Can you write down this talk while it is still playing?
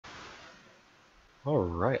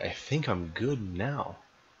Alright, I think I'm good now.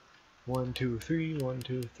 1, 2, 3, 1,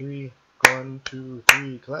 2, 3, 1, 2,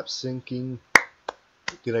 3, clap syncing.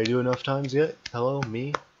 Did I do enough times yet? Hello, me?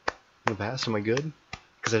 In the past, am I good?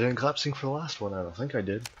 Because I didn't clap sync for the last one, I don't think I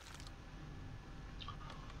did.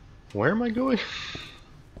 Where am I going?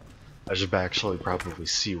 I should actually probably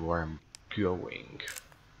see where I'm going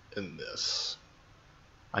in this.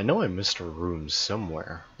 I know I missed a room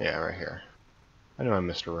somewhere. Yeah, right here. I know I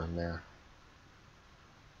missed a room there.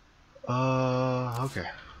 Okay.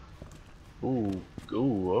 Ooh,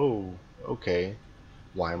 oh, okay.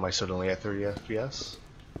 Why am I suddenly at 30 FPS?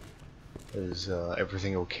 Is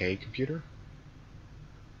everything okay, computer?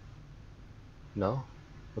 No?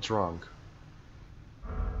 What's wrong?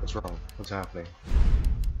 What's wrong? What's happening?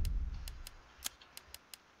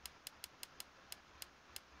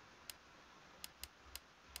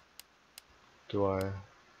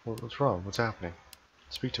 What's wrong? What's happening?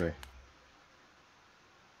 Speak to me.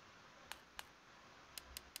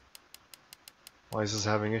 Why is this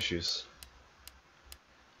having issues?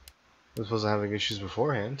 I was supposed to having issues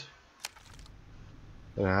beforehand.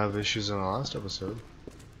 And I have issues in the last episode.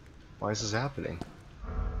 Why is this happening?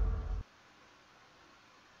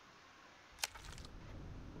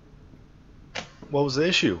 What was the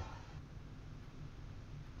issue?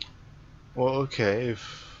 Well, okay,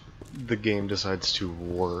 if the game decides to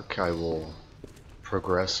work, I will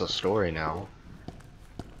progress the story now.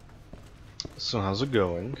 So how's it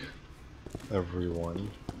going,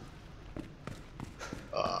 everyone?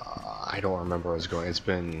 I don't remember where I was going. It's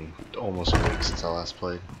been almost a week since I last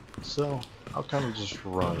played. So, I'll kind of just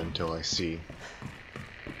run until I see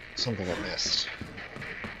something I missed.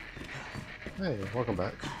 Hey, welcome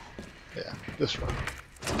back. Yeah, this run.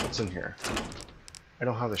 What's in here? I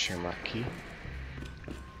don't have the Shamrock key.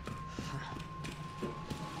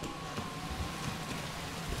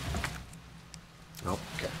 Nope,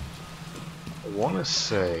 okay. I want to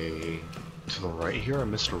say to the right here I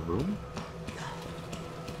missed a room?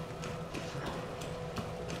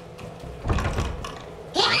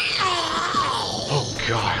 Oh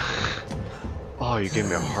god. Oh, you gave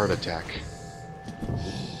me a heart attack.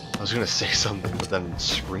 I was gonna say something, but then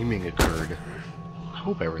screaming occurred. I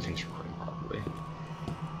hope everything's recording properly.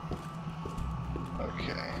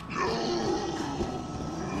 Okay.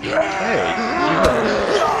 Hey!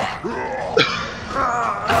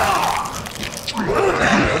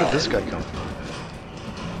 Where did this guy come from?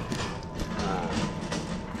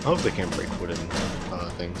 I hope they can't break wooden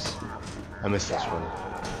things. I missed this one.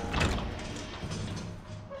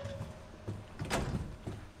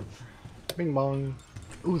 Bing bong.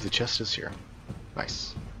 Ooh, the chest is here.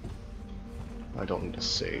 Nice. I don't need to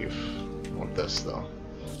save. I want this though.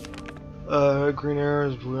 Green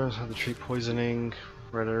arrows, blue arrows have the tree poisoning.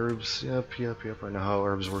 Red herbs. Yep. I know how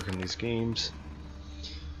herbs work in these games.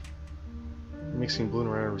 Mixing blue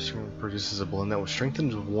and red herbs produces a blend that will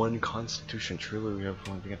strengthen one constitution. Truly, we have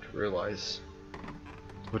only begun to realize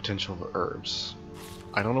the potential of herbs.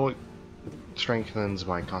 I don't know what strengthens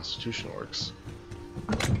my constitution works.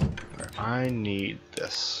 I need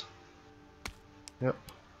this. Yep.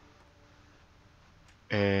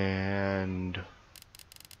 And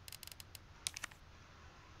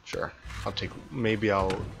sure, maybe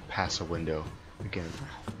I'll pass a window again.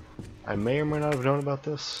 I may or may not have known about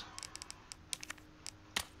this.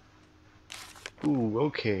 Ooh,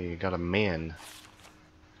 okay, got a man.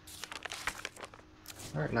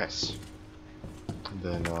 Alright, nice. And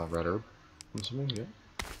then red herb. I'm assuming, yeah.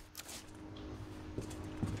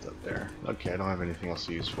 What's up there? Okay, I don't have anything else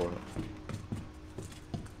to use for it.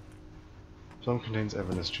 Some contains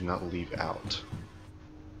evidence do not leave out.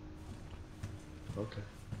 Okay.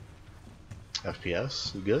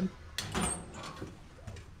 FPS, you good?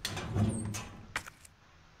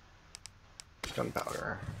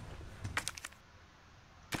 Gunpowder.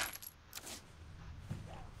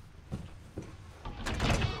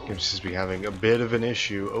 Game seems to be having a bit of an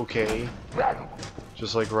issue. Okay.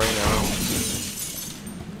 Just like right now.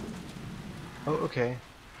 Oh, okay.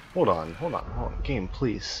 Hold on. Game,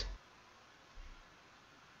 please.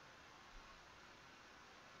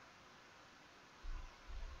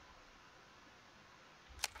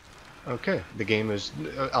 Okay, the game is...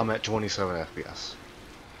 I'm at 27 FPS.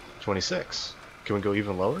 26. Can we go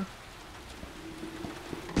even lower?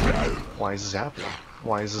 Why is this happening?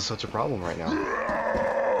 Why is this such a problem right now?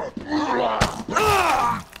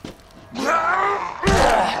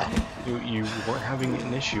 You weren't having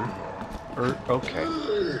an issue. Okay.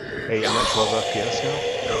 Hey, I'm at 12 FPS now.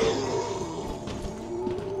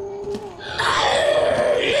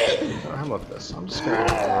 How about this? I'm just gonna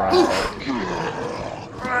go around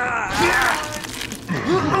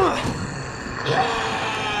back.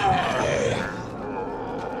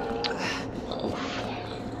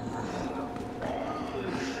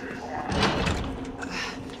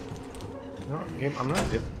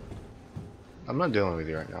 not dealing with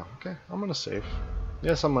you right now. Okay, I'm gonna save.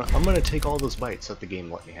 Yes, I'm gonna take all those bites that the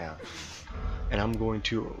game let me have, and I'm going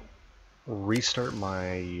to restart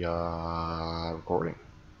my recording.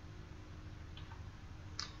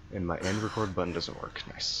 And my end record button doesn't work.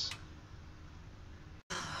 Nice.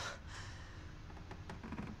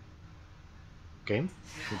 Game,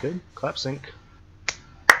 you good? Clap sync.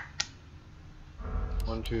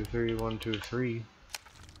 1, 2, 3. 1, 2, 3.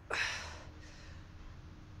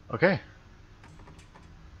 Okay.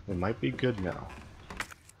 It might be good now.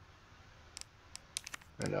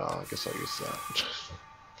 And I guess I'll use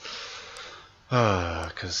that.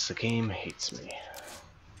 Because the game hates me.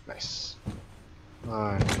 Nice.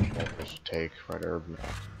 I should take right herb now.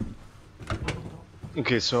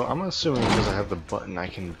 Okay, so I'm assuming because I have the button I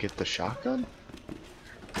can get the shotgun?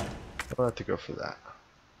 I'll have to go for that.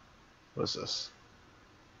 What is this?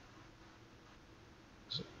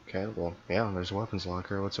 Okay, well, yeah, there's a weapons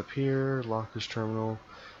locker. What's up here? Locker's terminal.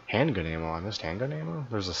 Handgun ammo. I missed handgun ammo?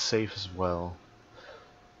 There's a safe as well.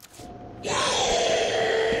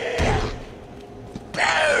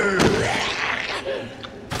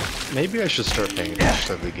 Maybe I should start paying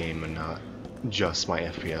attention to the game and not just my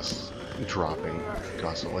FPS dropping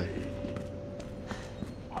constantly.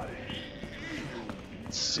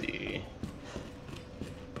 Let's see.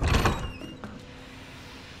 Yeah,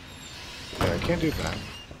 I can't do that.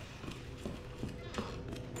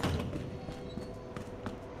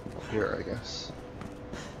 Here, I guess.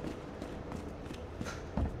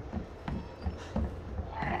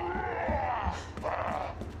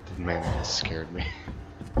 Man, that scared me.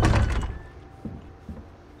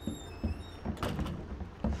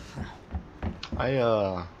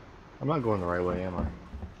 I'm not going the right way, am I?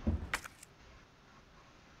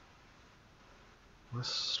 What's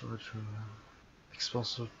storage room?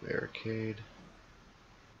 Explosive barricade.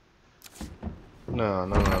 No.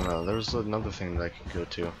 There's another thing that I can go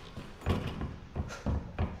to.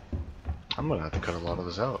 I'm gonna have to cut a lot of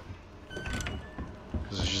this out.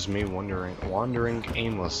 Because it's just me wandering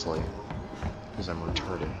aimlessly. Because I'm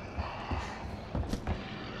retarded.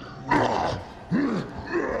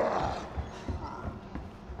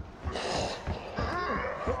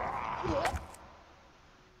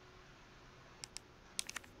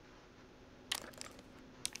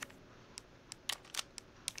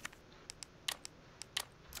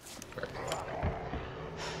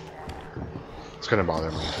 It's gonna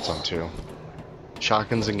bother me if it's on 2.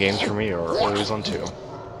 Shotguns in games for me are always on 2.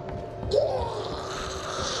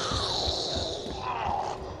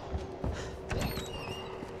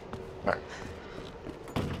 Alright.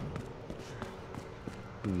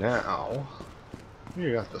 Now,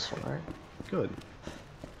 you got this one, right? Good.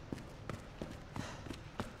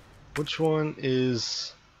 Which one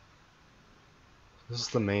is... This is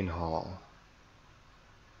the main hall.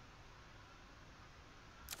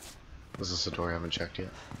 Is this a door I haven't checked yet?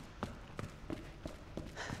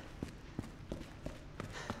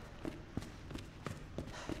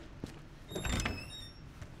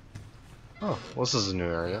 Oh, well, this is a new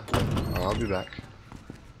area. I'll be back.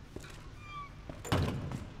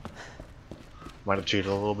 Might have cheated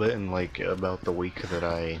a little bit in like about the week that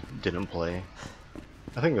I didn't play.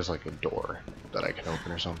 I think there's like a door that I can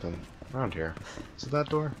open or something around here. Is it that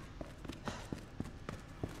door?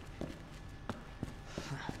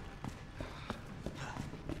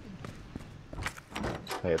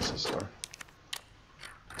 Hey, it's this door.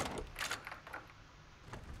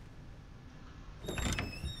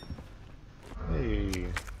 Hey.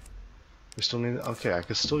 We still need... Okay, I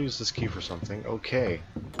could still use this key for something. Okay.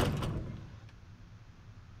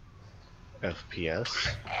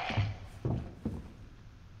 FPS.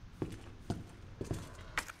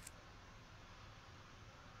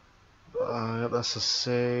 That's a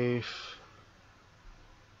safe.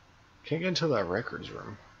 Can't get into that records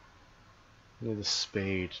room. Need a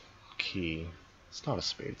spade key. It's not a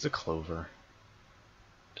spade, it's a clover.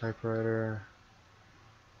 Typewriter.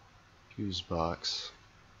 Fuse box.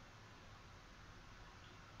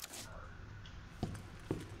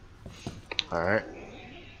 Alright.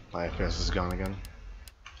 My FPS is gone again.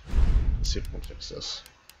 Let's see if we can fix this.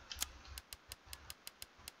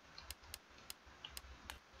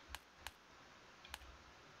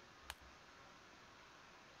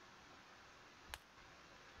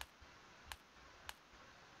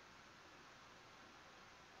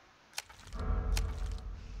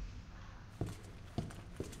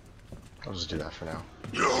 I'll just do that for now.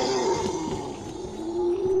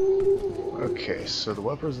 Okay, so the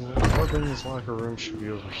weapons locker room should be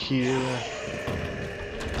over here.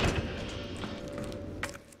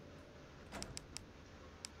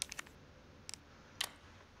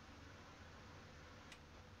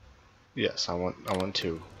 Yes, I want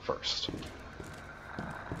 2 first.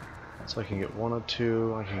 So I can get 1 or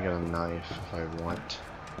 2. I can get a knife if I want.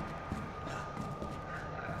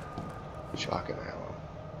 Shotgun ammo.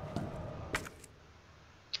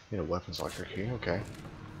 Need a weapons locker key. Okay.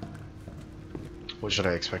 What should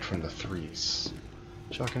I expect from the 3s?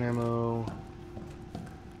 Shotgun ammo.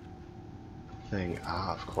 Thing.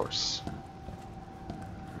 Ah, of course.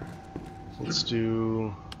 Let's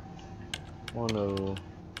do 102.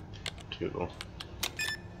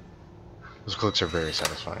 Those clicks are very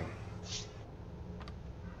satisfying.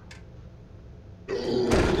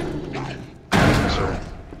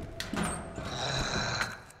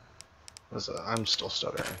 So, I'm still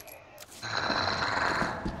stuttering.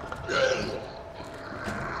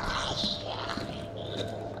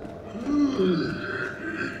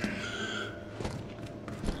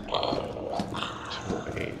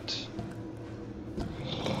 208.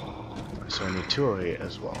 So I need 208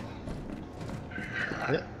 as well.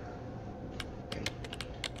 Yep.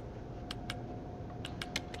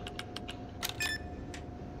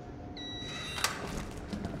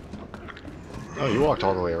 Oh, you walked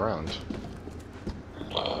all the way around.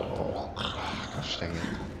 Oh, gosh dang it.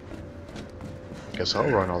 Guess I'll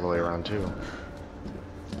run all the way around too.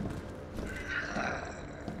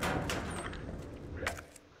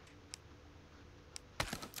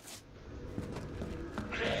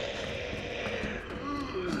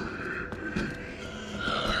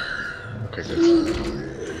 Okay, good.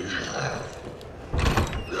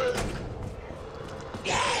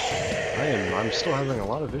 I'm still having a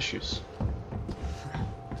lot of issues.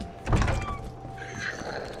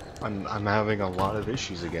 I'm having a lot of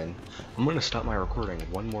issues again. I'm gonna stop my recording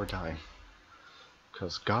one more time.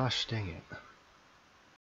 Cause gosh dang it.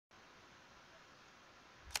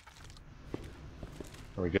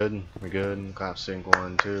 Are we good? We good? Clap sync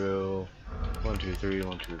 1, 2. 1, 2, 3,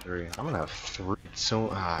 1, 2, 3. I'm gonna have 3.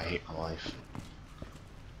 So I hate my life.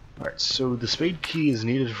 Alright, so the spade key is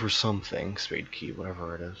needed for something. Spade key,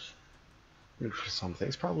 whatever it is. Needed for something.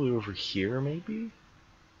 It's probably over here, maybe?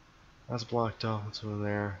 That's blocked off. What's over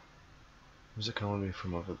there? Where's it calling me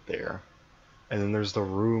from over there? And then there's the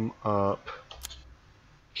room up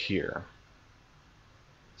here.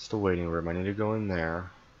 It's the waiting room. I need to go in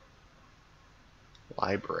there.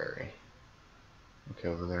 Library. Okay,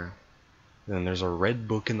 over there. And then there's a red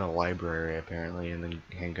book in the library, apparently, and then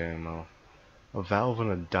handgun ammo. A valve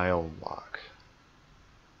and a dial lock.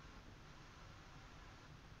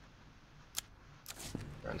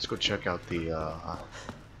 Right, let's go check out the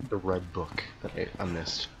red book that I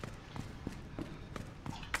missed.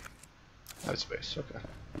 Out of space, okay.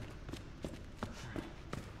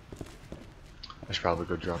 I should probably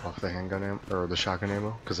go drop off the handgun ammo, or the shotgun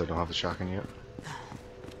ammo, because I don't have the shotgun yet.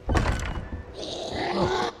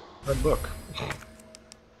 Oh, red book. Okay.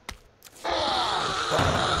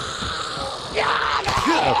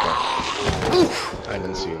 I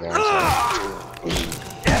didn't see you there, I'm sorry.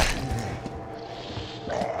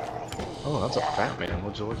 Oh, that's a fat man.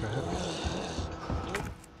 Would you look at him?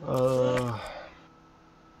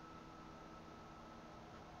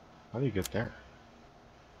 How do you get there?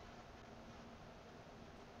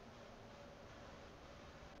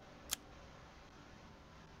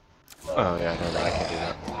 Oh yeah, no, I can't do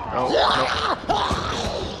that. Oh, no.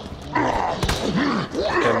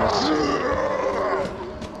 Okay, missed.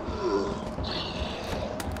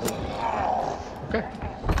 Okay.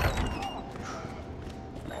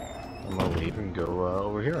 I'm gonna leave and go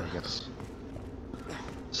over here, I guess.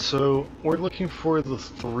 So, we're looking for the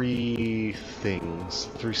 3 things,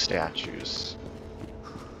 3 statues.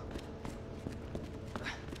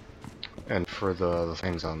 And for the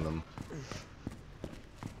things on them.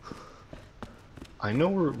 I know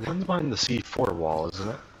one's behind the C4 wall, isn't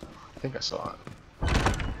it? I think I saw it.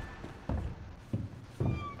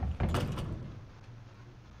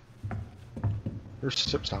 Your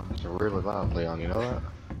step sounds really loud, Leon, you know that?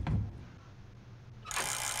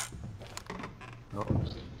 Nope,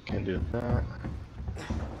 can't do that.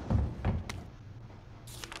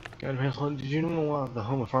 God, man, did you know the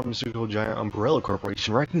home of pharmaceutical giant Umbrella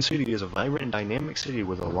Corporation? Raccoon City is a vibrant and dynamic city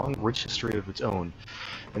with a long, rich history of its own.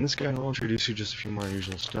 And this guide will introduce you just a few more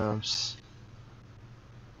unusual steps.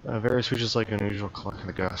 Various features like an unusual clock and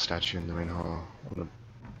the gas statue in the main hall.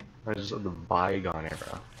 Of the bygone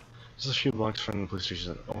era. Just a few blocks from the police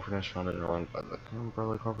station, an orphanage founded and run by the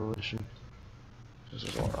Umbrella Corporation. This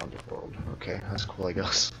is all around the world. Okay, that's cool, I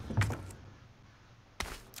guess.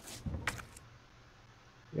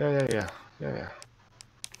 Yeah.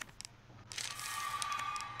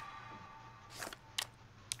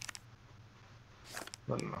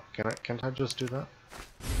 No. Can't I just do that?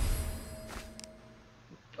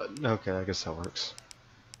 Okay, I guess that works.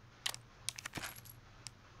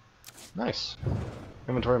 Nice.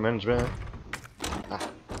 Inventory management.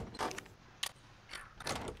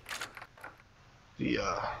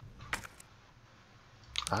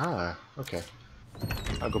 Ah. Okay.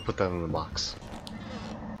 I'll go put that in the box.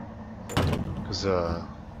 Because,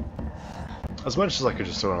 as much as I could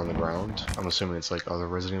just throw it on the ground, I'm assuming it's like other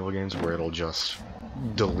Resident Evil games where it'll just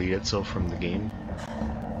delete itself from the game.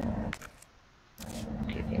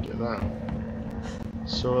 Okay, can't do that.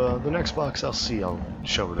 So, the next box I'll see, I'll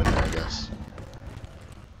shove it in there, I guess.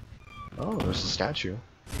 Oh, there's a statue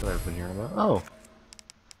that I've been hearing about. Oh!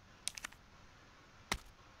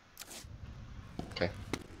 Okay.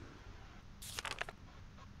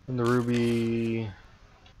 And the ruby...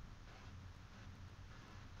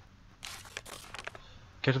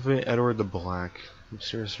 Captivate Edward the Black.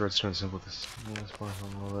 Mysterious redstone symbol with this.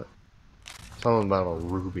 Something about a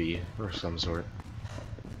ruby or some sort.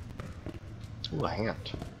 Ooh, a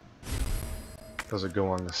hand. Does it go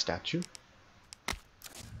on the statue?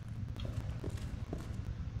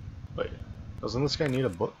 Wait, doesn't this guy need a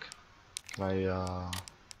book? Can I,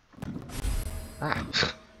 Ah!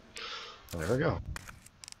 There we go.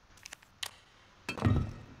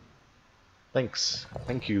 Thanks.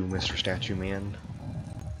 Thank you, Mr. Statue Man.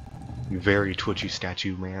 You very twitchy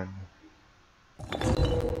statue man.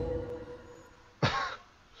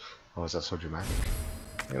 Oh, is that so dramatic?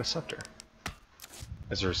 I got a scepter.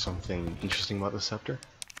 Is there something interesting about the scepter?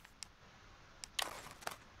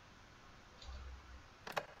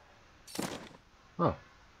 Oh.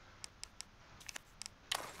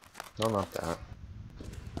 No, not that.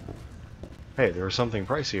 Hey, there was something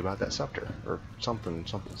pricey about that scepter. Or something.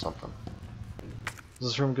 Is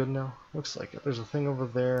this room good now? Looks like it. There's a thing over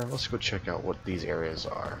there. Let's go check out what these areas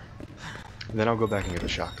are. And then I'll go back and get the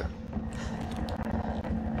shotgun.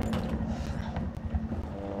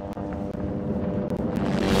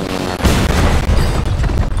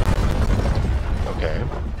 Okay.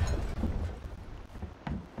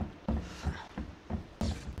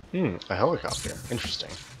 A helicopter. Interesting.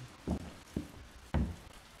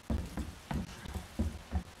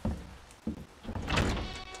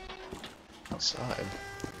 Outside.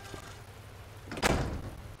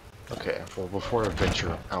 Okay, well before I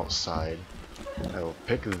venture outside, I will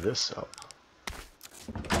pick this up.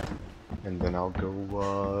 And then I'll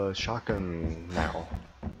go shotgun now.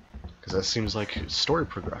 Because that seems like story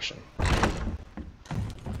progression.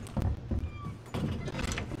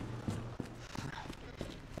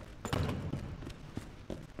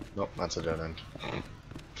 Nope, that's a dead end.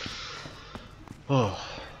 Oh.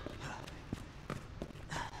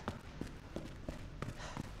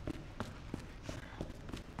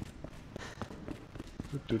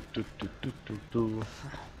 A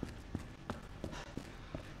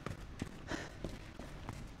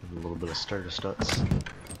little bit of starter studs.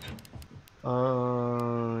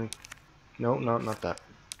 No, not that.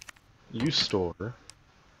 You store.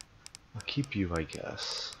 I'll keep you, I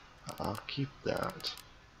guess. I'll keep that.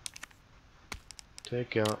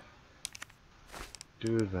 Take out.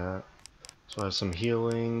 Do that. So I have some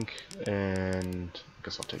healing, and I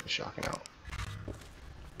guess I'll take the shotgun out.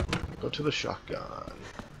 Go to the shotgun,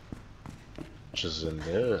 which is in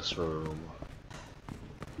this room.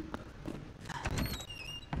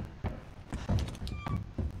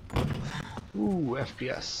 Ooh,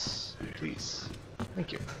 FPS, please.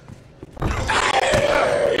 Thank you.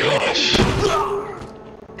 Gosh.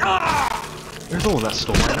 You're the one that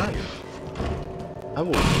stole my knife. I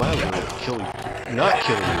will gladly kill you. Not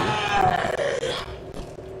kill you.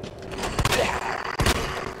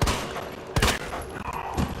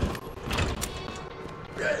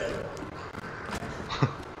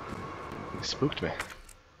 You spooked me.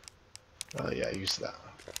 Oh yeah, use that.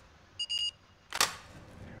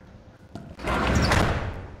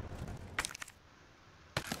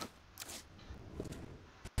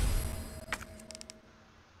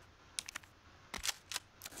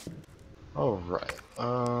 Alright,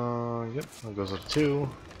 yep, that goes up to 2.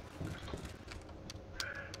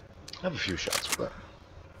 I have a few shots with it.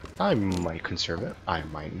 I might conserve it, I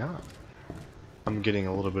might not. I'm getting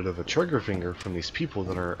a little bit of a trigger finger from these people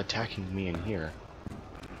that are attacking me in here.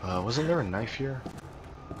 Wasn't there a knife here?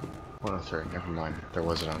 103, never mind, there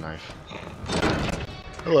wasn't a knife.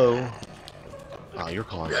 Hello. Oh, you're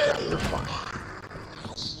calling it that, you're fine.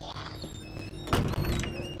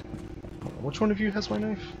 Which one of you has my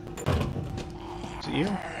knife? Is it you?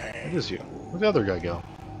 It is you. Where'd the other guy go?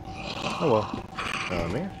 Oh well. Oh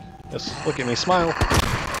man. Just look at me, smile! I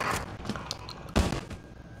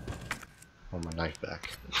want my knife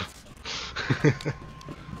back.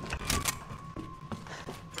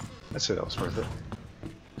 I'd say that was worth it.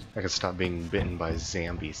 I could stop being bitten by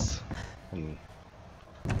zombies and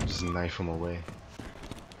just knife them away.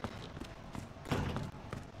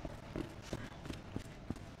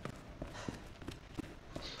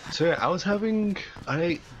 So yeah,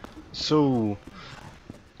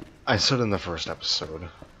 I said in the first episode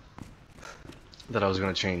that I was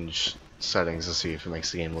gonna change settings to see if it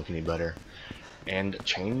makes the game look any better. And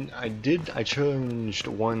I changed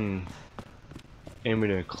one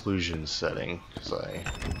ambient occlusion setting because I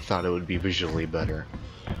thought it would be visually better,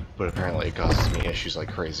 but apparently it causes me issues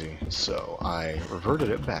like crazy, so I reverted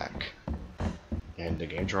it back, and the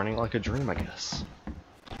game's running like a dream, I guess.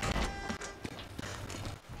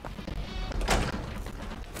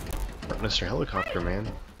 Mr. Helicopter Man.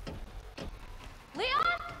 Leon?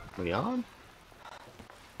 Leon?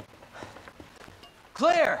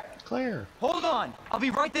 Claire! Claire! Hold on! I'll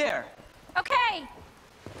be right there! Okay.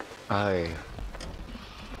 I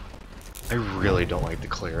really don't like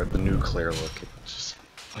the new Claire look. It's just,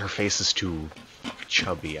 her face is too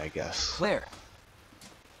chubby, I guess. Claire!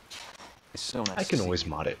 It's so nice. I can always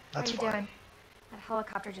mod it. That's How you fine. doing? That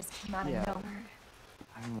helicopter just came out of nowhere.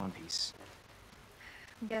 I'm in one piece.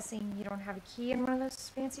 I'm guessing you don't have a key in one of those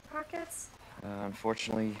fancy pockets?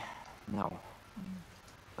 Unfortunately, no.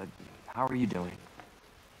 But how are you doing?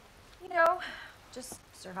 You know, just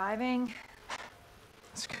surviving.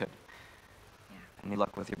 That's good. Yeah. Any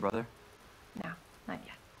luck with your brother? No, not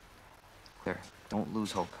yet. Claire, don't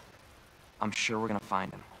lose hope. I'm sure we're gonna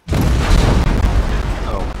find him.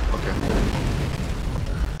 Oh, okay.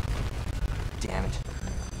 Damn it.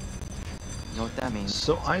 You know what that means?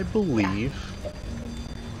 So I believe...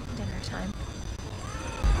 Dinner time.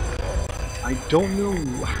 I don't know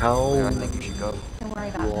Claire, how I think you should go. Don't worry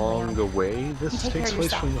about long Leon. away this Take care takes of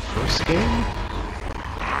place yourself. from the first game.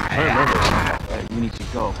 I remember. You need to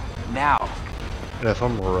go. Now! And if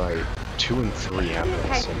I'm right, 2 and 3 happen at the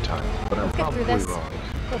Okay. same time. But I'm Let's get probably through this. wrong.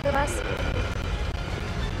 Both of us?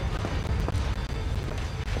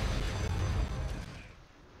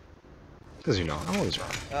 Because you know, I'm always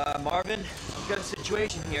wrong. Marvin, I've got a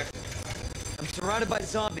situation here. I'm surrounded by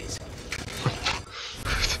zombies.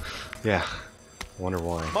 Yeah. Wonder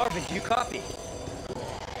why. Marvin, do you copy?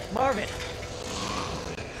 Marvin!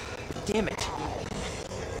 Damn it.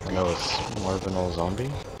 I know it's Marvin all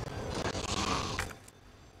zombie.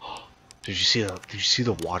 Did you see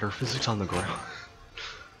the water physics on the ground?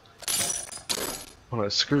 Hold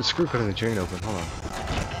on, screw cutting the chain open. Hold on.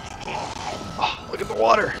 Oh, look at the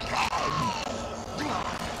water.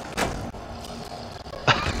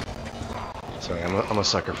 Sorry, I'm a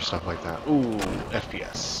sucker for stuff like that. Ooh,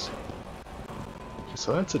 FPS. Okay,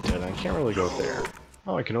 so that's a dead end. I can't really go there.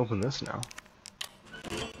 Oh, I can open this now.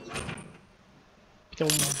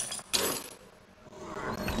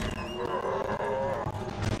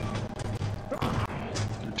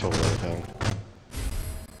 Total everything.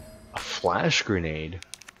 A flash grenade.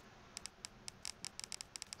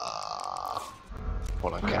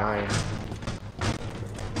 Hold on, can I?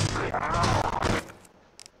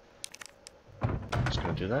 Just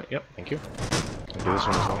gonna do that. Yep, thank you. Can I do this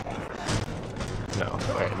one as well? No.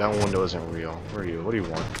 Okay, that window isn't real. Where are you? What do you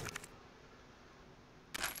want?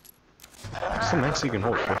 What's the max you can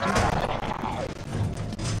hold? 50?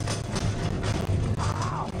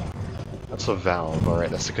 That's a valve. Alright,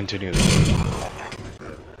 that's the continuity.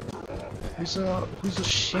 Who's a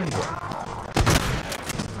Shinra?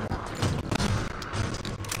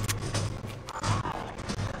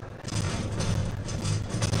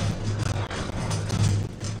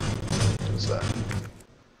 What's that?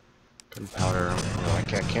 Gunpowder. No, I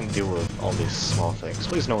can't deal with all these small things.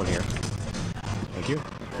 Please, no one here. Thank you.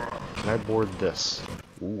 Can I board this?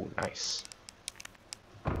 Ooh, nice.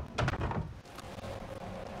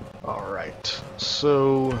 Alright,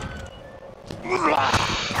 so...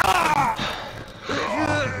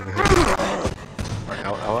 Alright,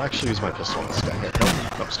 I'll actually use my pistol on this guy here.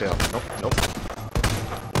 Nope, nope, stay off. Nope, nope.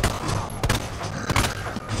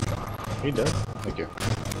 He dead? Thank you.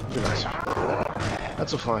 You're nice.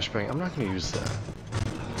 That's a flashbang. I'm not gonna use that.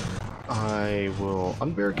 I will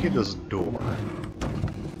unbarricade this door.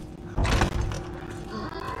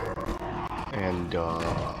 And,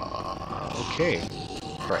 okay.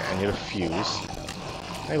 Right, I need a fuse.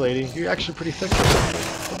 Hey lady, you're actually pretty thick for something.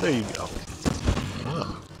 Oh, there you go.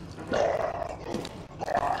 Ugh.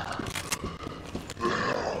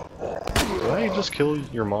 Did I just kill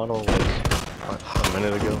your model like a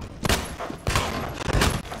minute ago?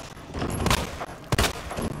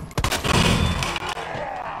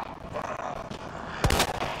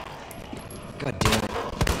 God damn it.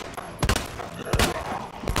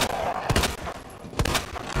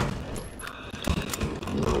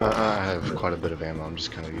 I have quite a bit of ammo. I'm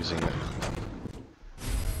just kind of using it.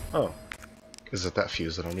 Oh. Is it that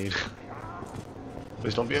fuse that I need?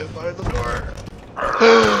 Please don't be by the door.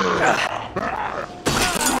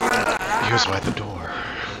 He was by the door.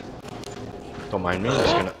 Don't mind me, I'm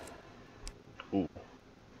just gonna... Ooh.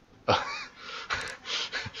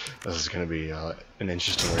 This is gonna be an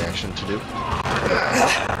interesting reaction to do.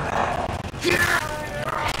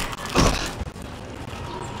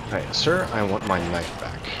 Hey, sir, I want my knife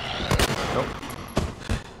back. Nope.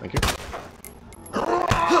 Thank you.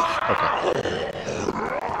 Okay.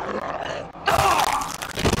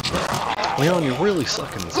 Leon, you really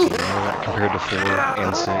suck in this game, you know that, compared to 4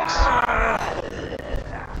 and 6.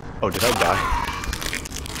 Oh, did I die?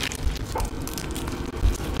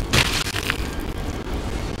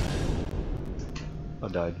 I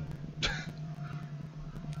died.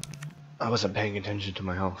 I wasn't paying attention to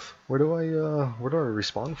my health. Where do I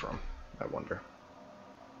respawn from? I wonder.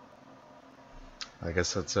 I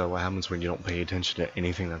guess that's what happens when you don't pay attention to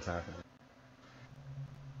anything that's happening.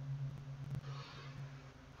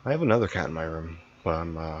 I have another cat in my room, but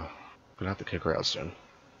I'm gonna have to kick her out soon.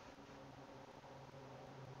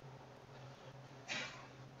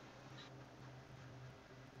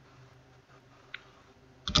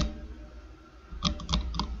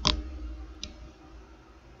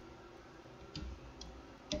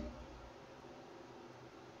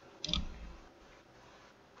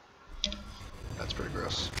 That's pretty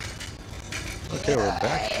gross. Okay, we're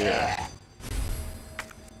back here.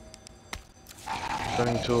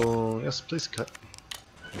 Cutting tool. Yes, please cut.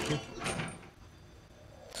 Thank you.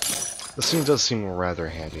 This thing does seem rather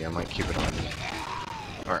handy. I might keep it on.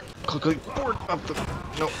 Alright, quickly board up the...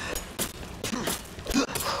 Nope.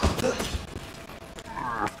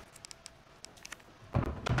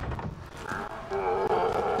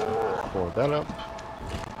 Board that up.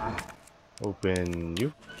 Open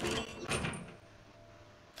you.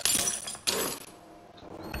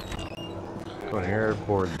 Go in here,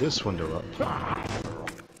 board this window up.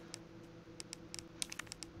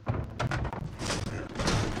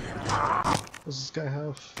 What does this guy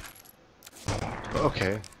have?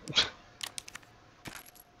 Okay.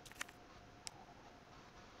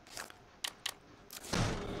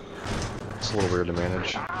 It's a little weird to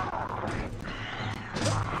manage.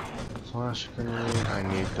 Flash grenade, I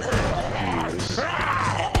need the fuse.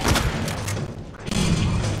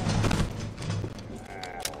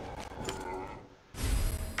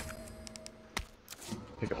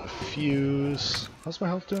 Pick up the fuse. How's my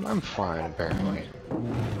health doing? I'm fine, apparently.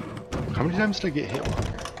 How many times did I get hit while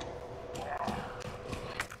here?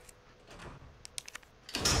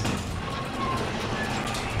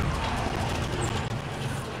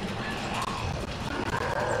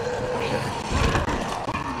 Okay.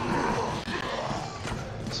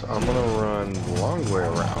 So I'm gonna run the long way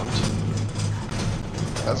around.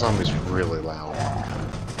 That zombie's really loud.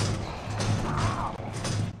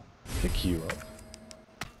 Pick you up.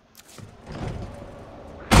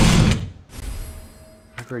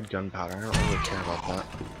 High-grade gunpowder, I don't really care about that.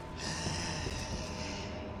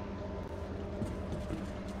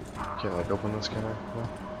 Can't like open this, can I? No?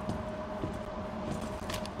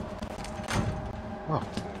 Oh,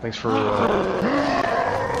 thanks for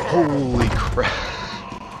holy crap.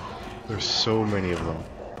 There's so many of them.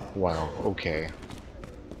 Wow, okay.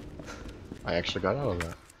 I actually got out of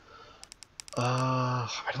that.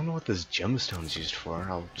 I don't know what this gemstone's used for.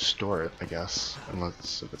 I'll store it, I guess.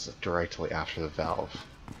 Unless if it's directly after the valve.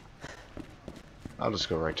 I'll just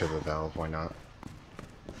go right to the valve, why not?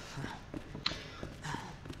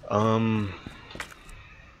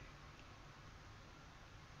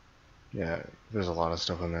 Yeah, there's a lot of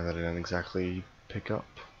stuff in there that I didn't exactly pick up.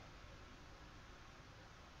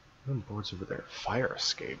 What boards over there? Fire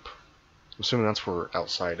escape. I'm assuming that's where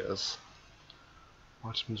outside is.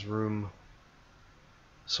 Watchman's room.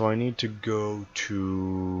 So I need to go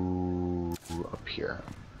to up here.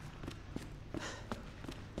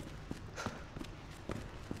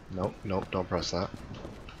 Nope, nope, don't press that.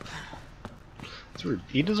 It's weird.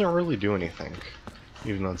 He doesn't really do anything.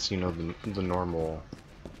 Even though it's, you know, the normal...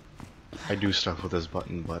 I do stuff with this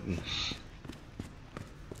button.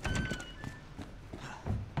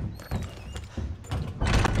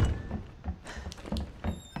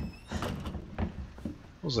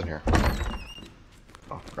 What's in here?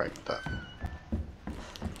 Oh, right, that.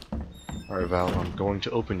 Alright, Val, I'm going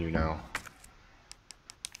to open you now.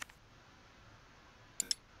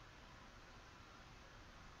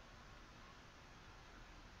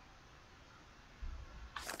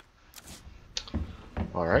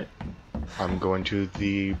 Alright. I'm going to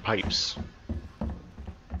the pipes.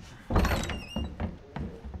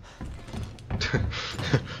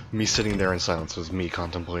 Me sitting there in silence was me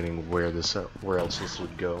contemplating where else this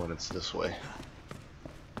would go, and it's this way.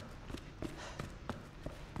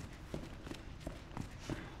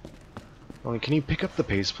 Well, can you pick up the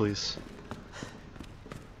pace, please?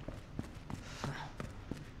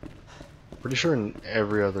 Pretty sure in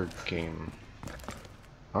every other game.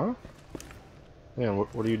 Huh? Yeah,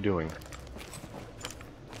 what are you doing?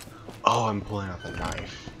 Oh, I'm pulling out the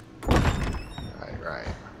knife. Right.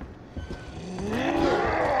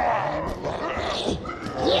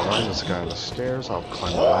 Find this guy on the stairs, I'll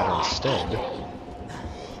climb the ladder instead.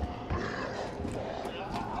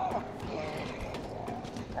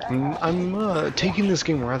 I'm taking this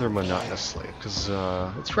game rather monotonously, because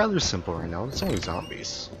it's rather simple right now. It's only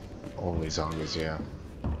zombies. Only zombies, yeah.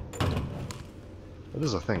 It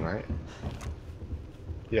is a thing, right?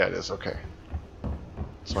 Yeah, it is, okay.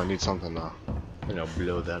 So I need something to, you know,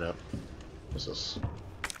 blow that up. What's this?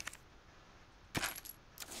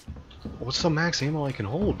 What's the max ammo I can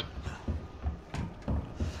hold?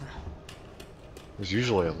 There's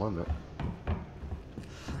usually a limit.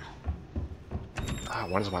 Ah,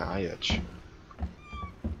 why does my eye itch?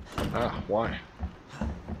 Ah, why?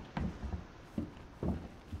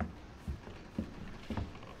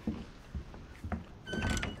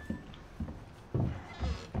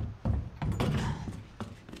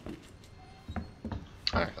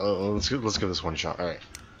 Alright, let's give this one shot. Alright.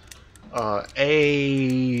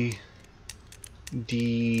 A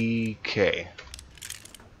D K.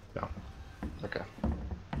 No. Okay.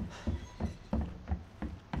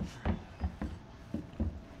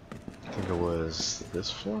 I think it was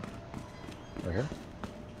this floor? Right here?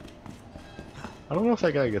 I don't know if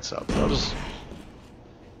that guy gets up.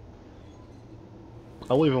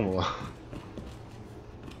 I'll leave him alone.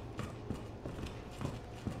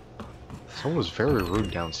 Someone was very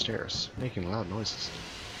rude downstairs, making loud noises.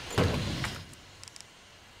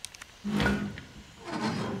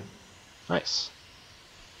 Nice.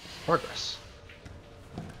 Progress.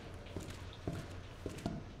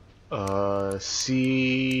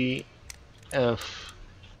 C F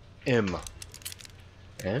M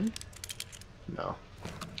N? No.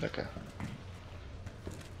 Okay.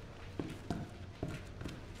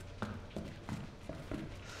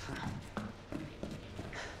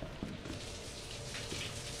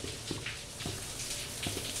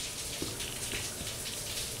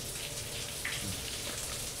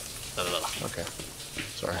 Okay.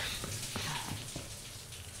 Sorry.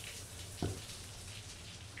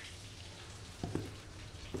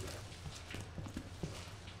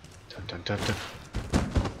 Dun dun dun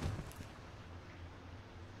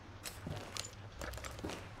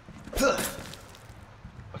dun.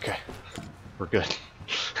 Okay. We're good.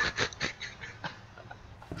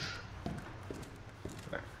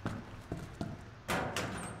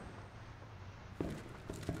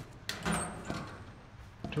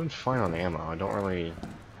 Doing fine on ammo. I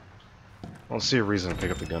don't see a reason to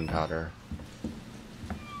pick up the gunpowder.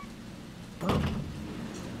 Oh.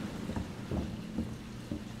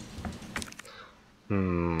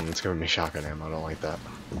 It's giving me shotgun ammo. I don't like that.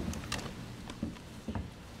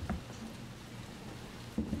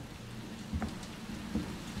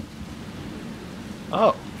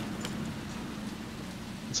 Oh.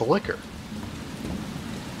 It's a liquor.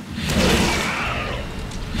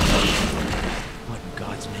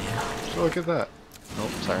 God's man. So look at that. Oh,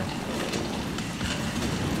 sorry.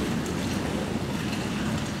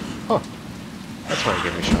 Huh. That's why it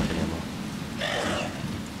gave me shotgun ammo.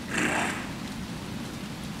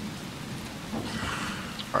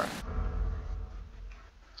 Alright.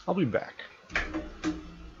 I'll be back.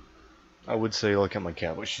 I would say look at my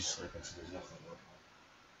cat, but she's sleeping, so there's nothing more.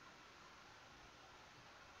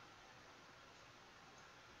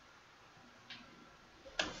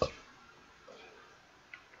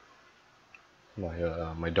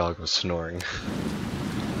 My dog was snoring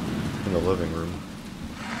in the living room.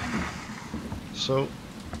 So,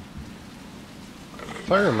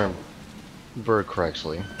 if I remember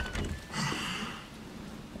correctly,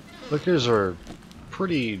 lickers are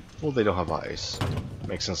pretty, well, they don't have eyes.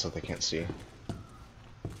 Makes sense that they can't see.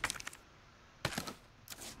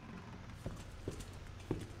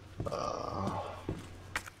 I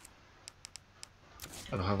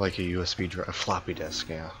don't have like a USB drive, a floppy disk,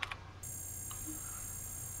 yeah.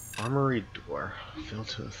 Armory door. Failed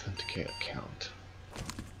to authenticate account.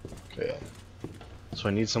 Okay. So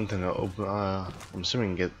I need something to open, I'm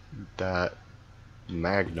assuming get that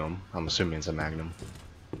Magnum. I'm assuming it's a Magnum.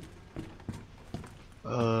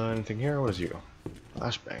 Anything here? What is you?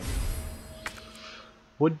 Flashbang.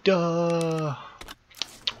 Would, that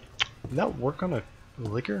work on a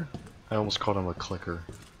liquor? I almost called him a clicker.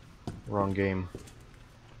 Wrong game.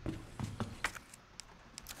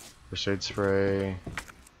 First aid spray.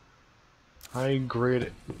 High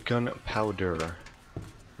grade gunpowder.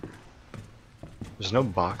 There's no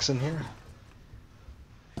box in here?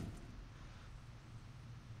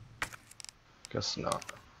 Guess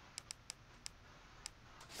not.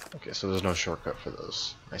 Okay, so there's no shortcut for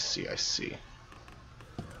those. I see, I see.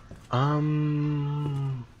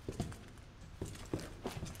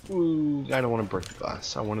 Ooh, I don't want to break the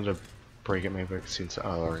glass. I wanted to break it, maybe I could see inside.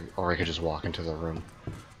 Or I could just walk into the room.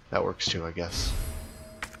 That works too, I guess.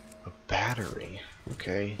 A battery.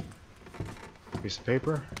 Okay. Piece of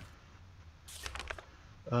paper.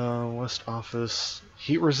 West office.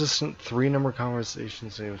 Heat resistant 3-number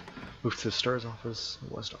conversation saved. Move to the stars office.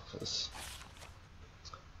 West office.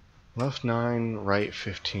 Left 9, right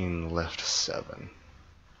 15, left 7.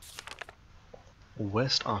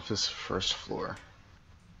 West office, first floor.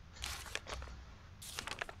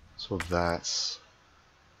 So that's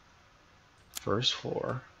first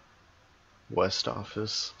floor, west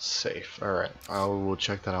office, safe. Alright, I will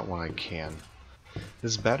check that out when I can.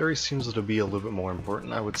 This battery seems to be a little bit more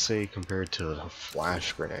important, I would say, compared to a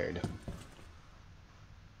flash grenade.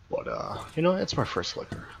 But, you know, it's my first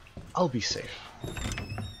liquor. I'll be safe.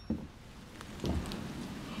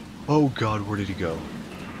 Oh god, where did he go?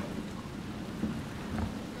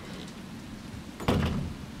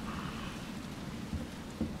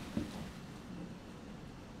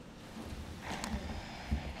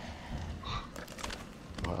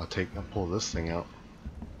 I'll pull this thing out.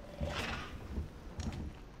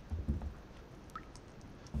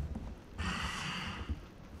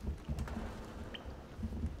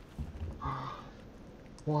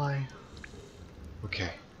 Why?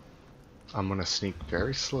 Okay. I'm gonna sneak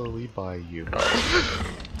very slowly by you.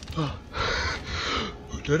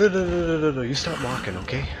 No, you stop walking,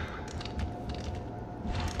 okay?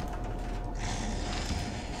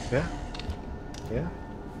 Yeah? Yeah?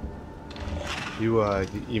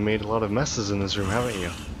 You made a lot of messes in this room, haven't you?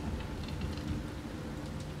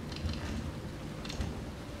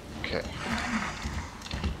 Okay.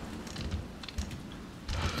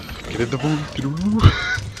 Get in the room, get in the room.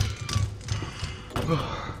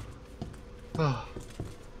 I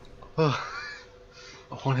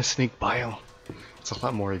want to sneak by him. It's a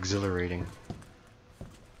lot more exhilarating.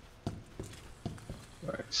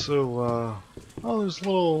 Alright, so, oh, there's a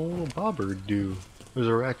little bobber dude. There's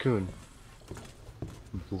a raccoon.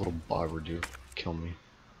 The little bobber dude. Kill me.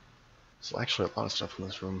 There's actually a lot of stuff in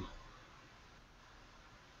this room.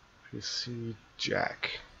 PC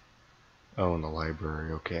Jack. Oh, in the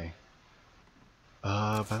library, okay.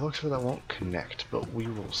 By the looks of it, that won't connect, but we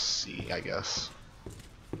will see, I guess.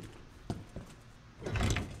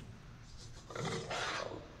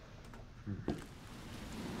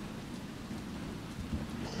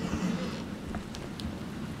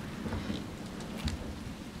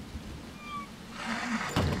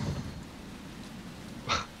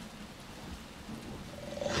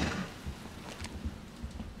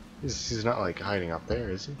 He's not like hiding up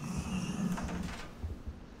there, is he?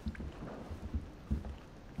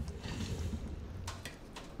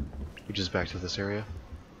 We just back to this area?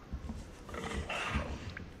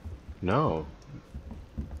 No.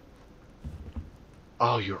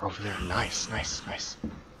 Oh, you're over there. Nice, nice, nice.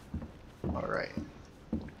 Alright.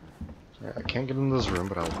 I can't get into this room,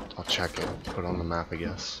 but I'll check it. Put it on the map, I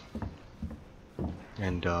guess.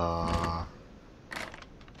 And,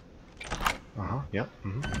 yep,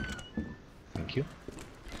 Thank you.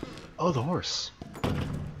 Oh, the horse.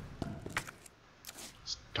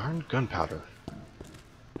 It's darn gunpowder.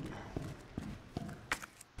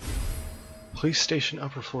 Police station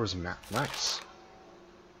upper floors map. Nice.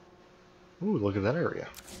 Ooh, look at that area.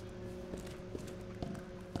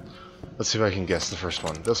 Let's see if I can guess the first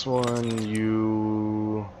one. This one,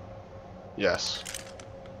 you... Yes.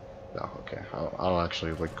 No, okay. I'll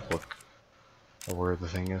actually, like, look at where the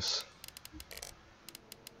thing is.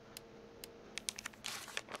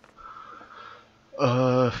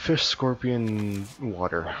 Fish, scorpion,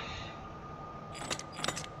 water.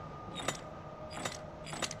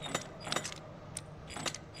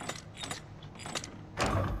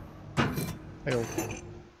 Hey-o.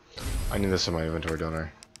 I need this in my inventory, don't I?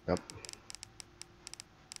 Yep.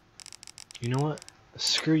 You know what?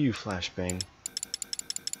 Screw you, flashbang.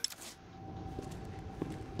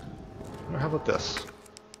 How about this?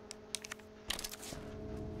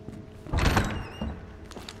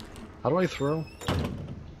 How do I throw?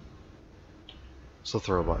 It's the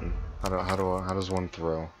throw button. How does one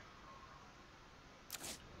throw?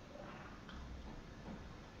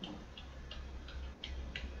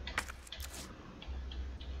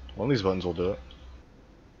 One of these buttons will do it.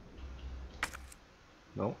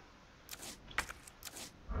 No.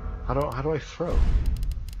 How do I throw?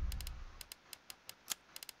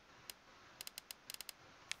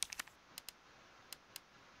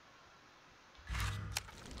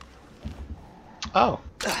 Oh.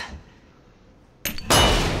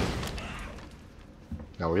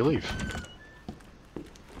 Now we leave.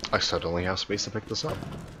 I suddenly have space to pick this up.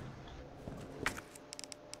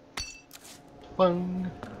 Bung.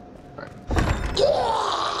 Alright.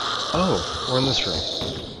 Oh, we're in this room.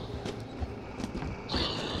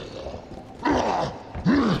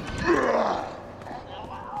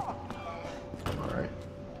 Alright.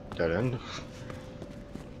 Dead end.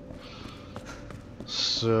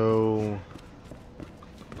 So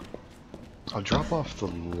I'll drop off the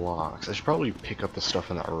locks. I should probably pick up the stuff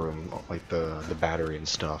in that room, like the battery and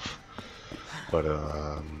stuff. But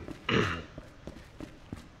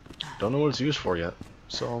don't know what it's used for yet,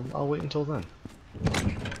 so I'll wait until then.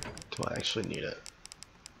 Until I actually need it.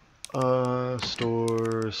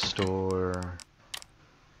 Store.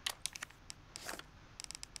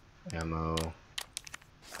 Ammo.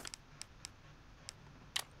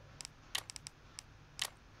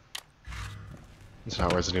 It's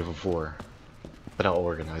not Resident Evil 4, but I'll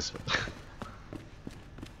organize it.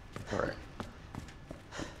 Alright.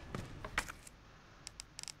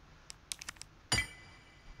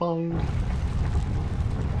 Bong!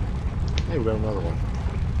 Hey, we got another one.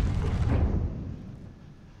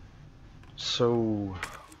 So...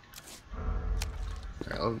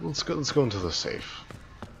 Alright, let's go into the safe.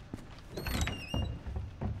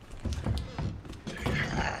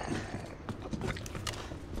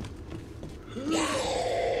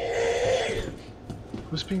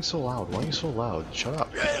 Who's being so loud? Why are you so loud? Shut up.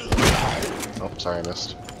 Oh, sorry, I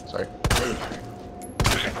missed. Sorry.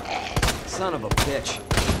 Son of a bitch.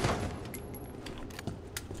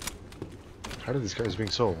 How did these guys being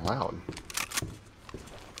so loud?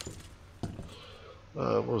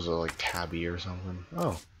 What was it, like Tabby or something?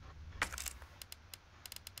 Oh.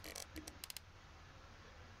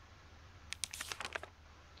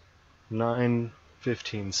 Nine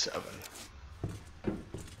 15-7.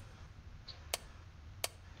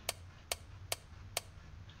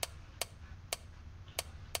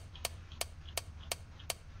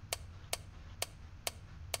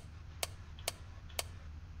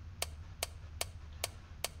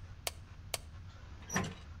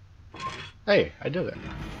 Hey, I did it.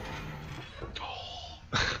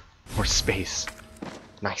 Oh. More space.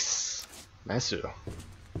 Nice. Nice.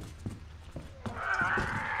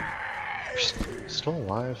 Still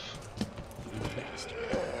alive.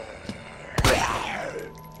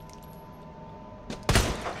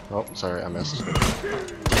 Oh, sorry, I missed.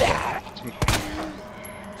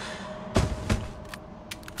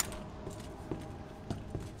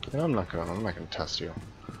 No, I'm not gonna test you.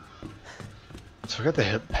 So I got the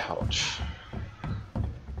hip pouch.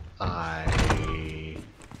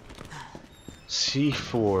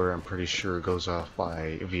 C4, I'm pretty sure, goes off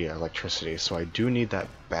via electricity, so I do need that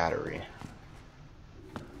battery.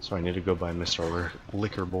 So I need to go by Mr.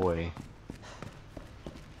 Liquor Boy.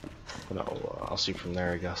 But I'll see from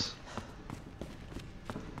there, I guess.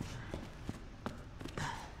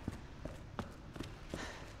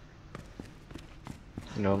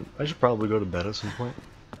 You know, I should probably go to bed at some point,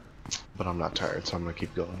 but I'm not tired, so I'm gonna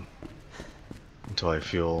keep going until I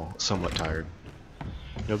feel somewhat tired.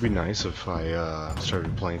 It would be nice if I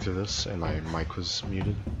started playing through this and my mic was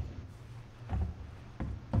muted.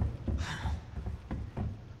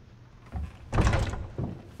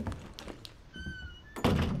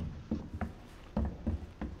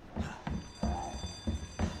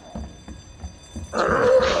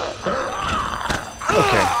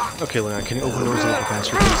 Okay, Leon, can you open doors a little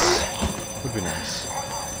faster, please? Would be nice.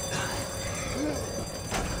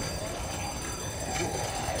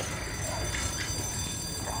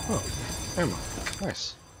 Oh, ammo.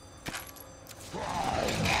 Nice.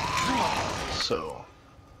 So,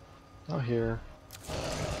 out here.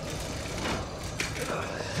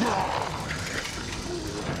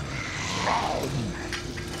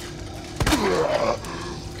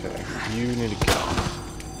 Okay, you need to get off.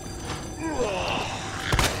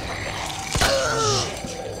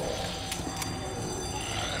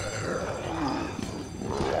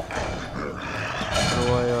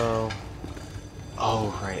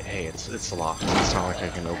 Oh, right, hey, it's locked. It's not like I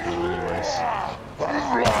can open it anyways.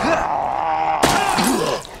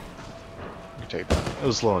 You can take that. It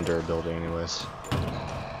was low on durability anyways.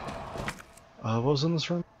 What was in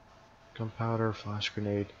this room? Gunpowder, flash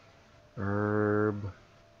grenade, herb.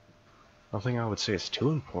 Nothing I would say is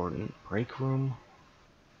too important. Break room.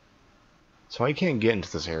 So I can't get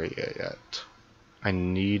into this area yet. I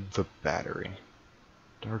need the battery.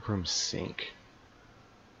 Dark room sink.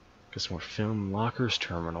 Get some more film lockers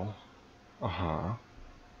terminal. Uh-huh.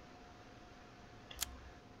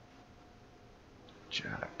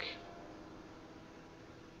 Jack.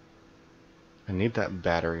 I need that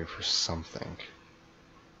battery for something.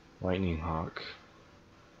 Lightning Hawk.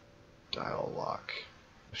 Dial lock.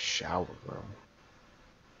 Shower room.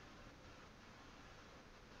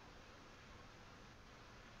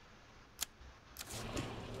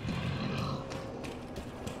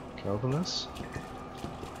 Can I open this?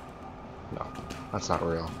 No, that's not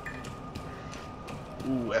real.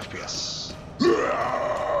 Ooh, FPS.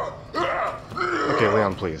 Okay,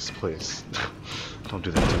 Leon, please, please. Don't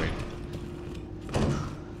do that to me.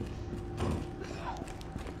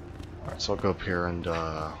 Alright, so I'll go up here and,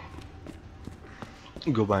 go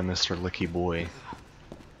by Mr. Licky Boy.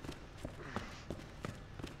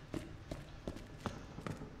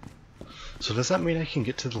 So does that mean I can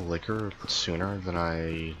get to the liquor sooner than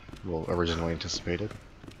I originally anticipated?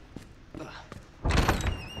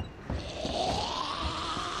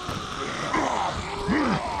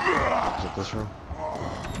 Is it this room?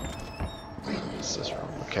 It's this room.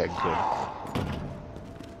 Okay, good.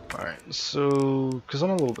 Alright, so, because I'm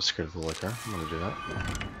a little bit scared of the liquor, I'm gonna do that.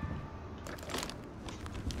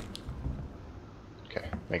 Okay,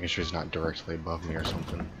 making sure he's not directly above me or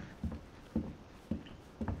something.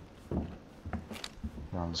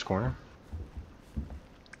 Around this corner.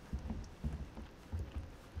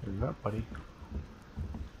 Where's that, buddy?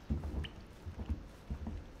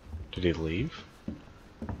 Did he leave?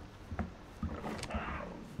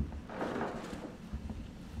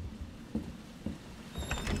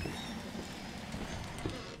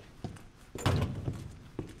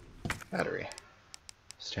 Battery.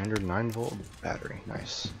 Standard 9-volt battery.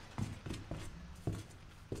 Nice.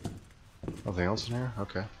 Nothing else in here?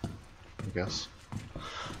 Okay. I guess.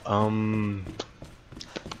 I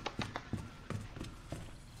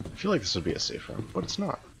feel like this would be a safe room, but it's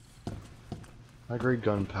not. High grade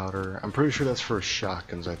gunpowder. I'm pretty sure that's for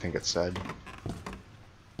shotguns, I think it said.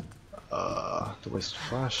 The waste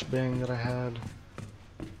flashbang that I had.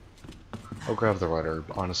 I'll grab the red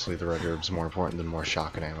herb. Honestly, the red herb's more important than more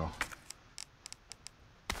shotgun ammo.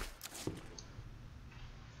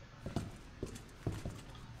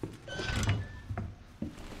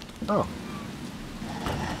 Oh.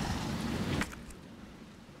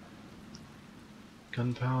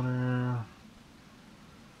 Gunpowder.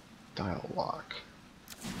 Dial lock.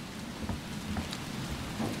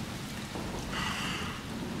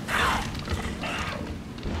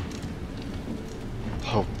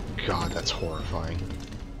 Oh god, that's horrifying.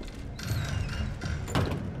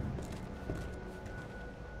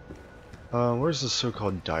 Where's the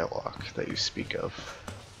so-called dial lock that you speak of?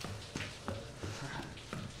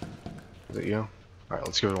 Is it you? Alright,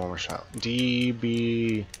 let's give it one more shot.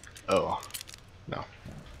 DB... Oh. No.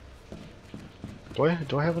 Do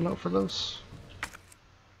I have a note for those?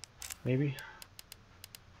 Maybe?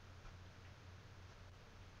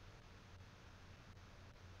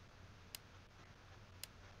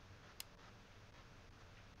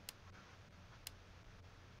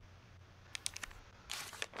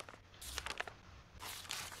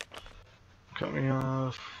 Cut me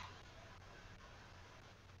off.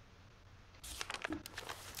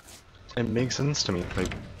 It makes sense to me if I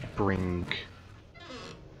bring...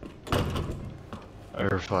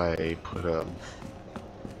 Or if I put a...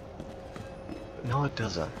 No, it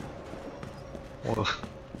doesn't. Well...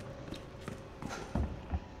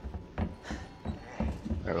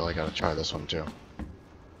 I really gotta try this one too.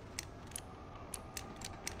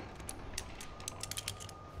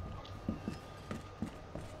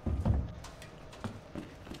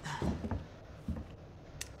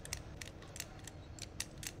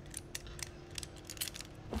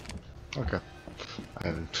 Okay.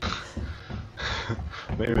 And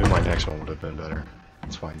maybe my next one would have been better.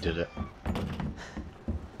 That's why I did it.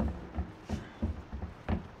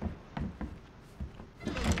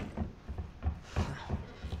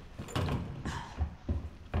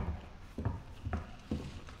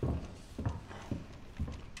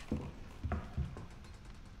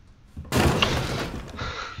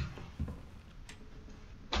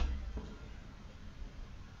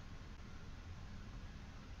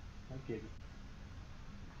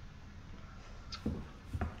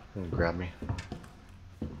 Grab me.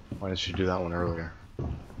 Why didn't you do that one earlier?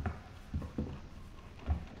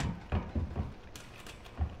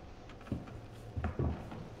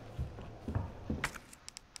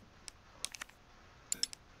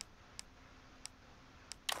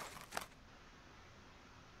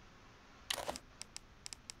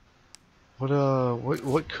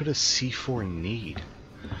 What could a C4 need?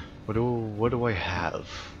 What do I have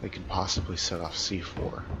that could possibly set off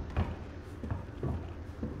C4?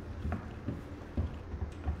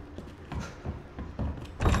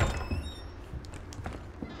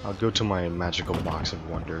 I'll go to my magical box of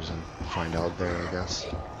wonders and find out there, I guess.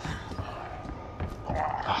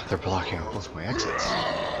 Ah, they're blocking out both my exits.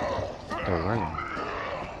 They're learning.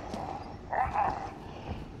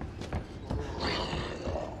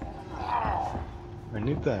 I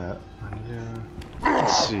need that. I need to...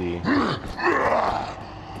 Let's see.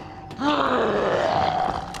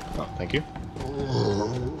 Oh, thank you.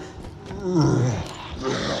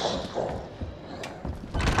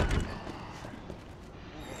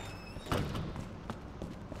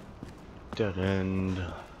 Dead end.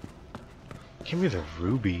 Give me the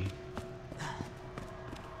ruby.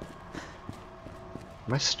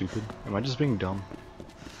 Am I stupid? Am I just being dumb?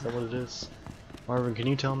 Is that what it is? Marvin, can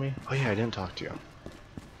you tell me? Oh yeah, I didn't talk to you.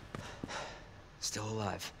 Still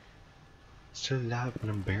alive. Still alive and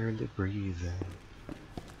I'm barely breathing.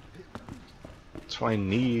 That's why I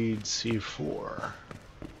need C4.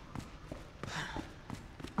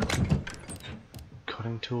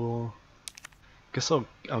 Cutting tool. Guess I'll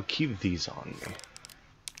keep these on me.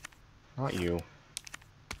 Not you.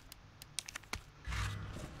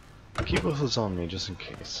 I'll keep both of those on me just in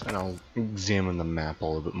case, and I'll examine the map a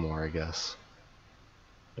little bit more, I guess.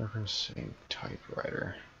 Referencing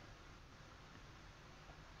typewriter.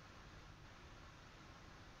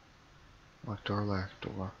 Locked door, locked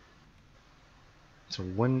door. It's a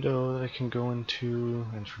window that I can go into.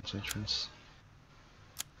 Entrance.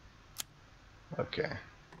 Okay.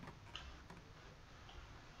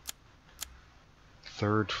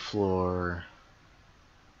 Third floor.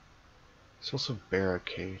 There's also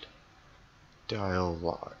barricade. Dial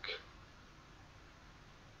lock.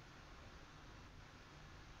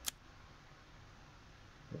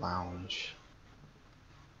 Lounge.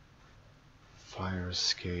 Fire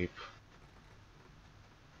escape.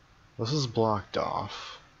 This is blocked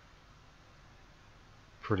off.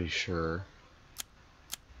 Pretty sure.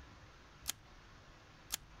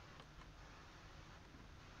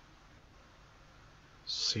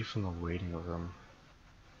 Safe in the waiting room.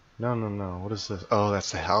 No. What is this? Oh,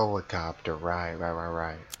 that's the helicopter. Right.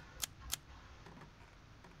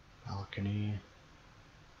 Balcony.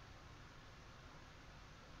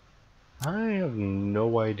 I have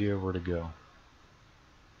no idea where to go.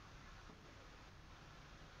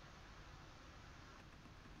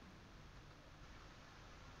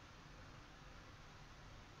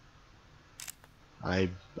 I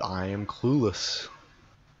am clueless.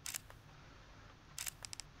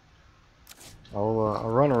 I'll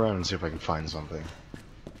run around and see if I can find something.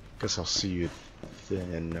 Guess I'll see you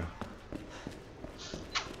then.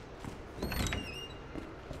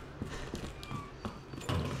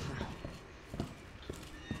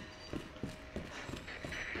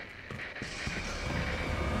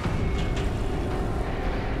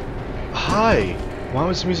 Hi! Why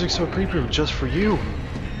was the music so creepy just for you?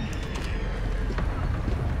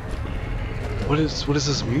 What is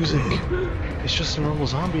this music? It's just a normal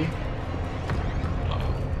zombie.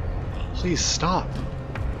 Please stop.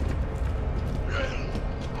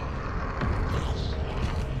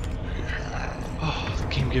 Oh, the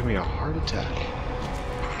game gave me a heart attack.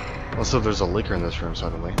 Also, there's a licker in this room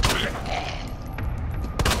suddenly.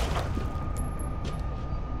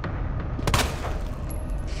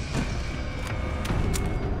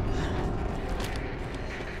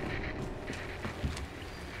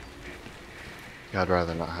 Yeah, I'd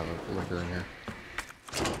rather not have a licker in here.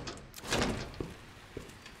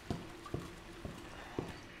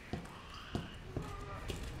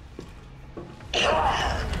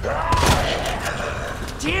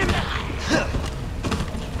 Damn it!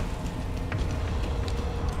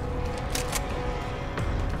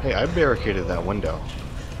 Hey, I barricaded that window.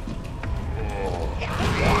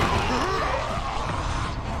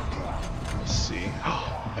 Let's see.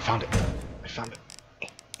 Oh, I found it. I found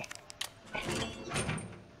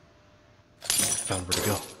where to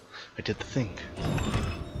go. I did the thing.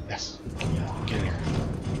 Yes. Get in here.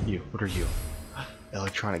 You. What are you?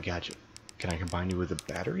 Electronic gadget. Can I combine you with a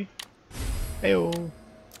battery? Heyo.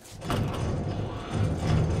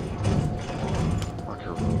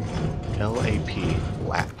 Locker room. LAP.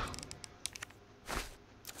 Lap.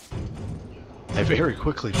 I very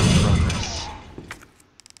quickly made progress.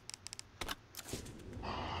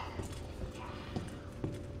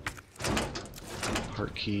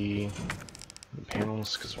 Heart key.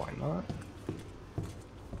 Panels, because why not?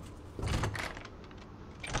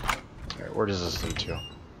 Alright, where does this lead to?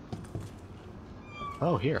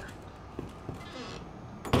 Oh, here.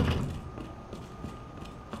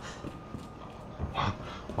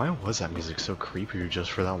 Why was that music so creepy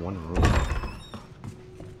just for that one room?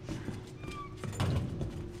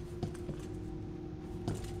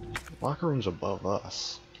 Locker room's above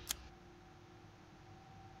us.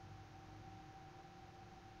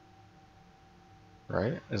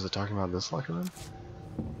 Right? Is it talking about this locker room?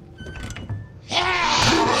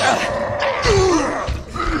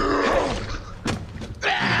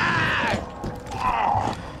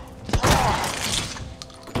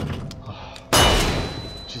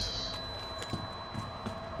 Jesus.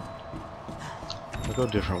 We'll go a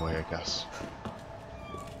different way, I guess.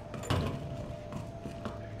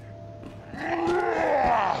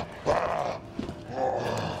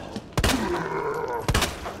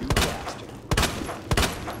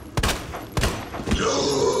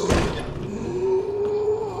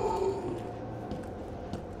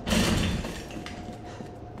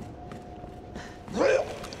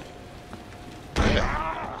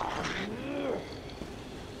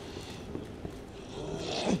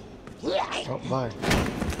 Oh, bye.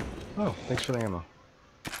 Oh, thanks for the ammo.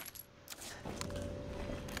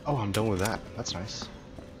 Oh, I'm done with that. That's nice.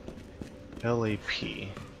 LAP.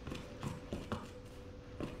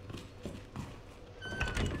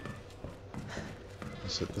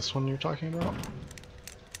 Is it this one you're talking about?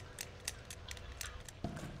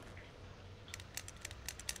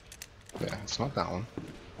 Yeah, it's not that one.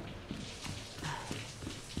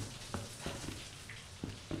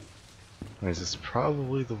 Anyways, it's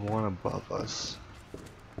probably the one above us.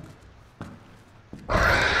 I'm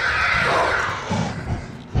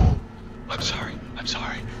sorry. I'm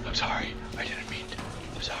sorry. I'm sorry. I didn't mean to.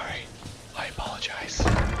 I'm sorry. I apologize.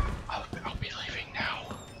 I'll be leaving now.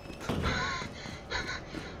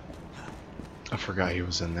 I forgot he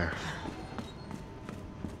was in there.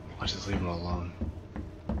 I'll just leave him alone.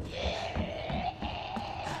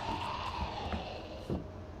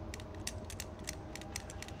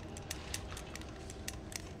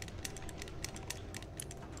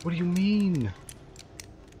 What do you mean?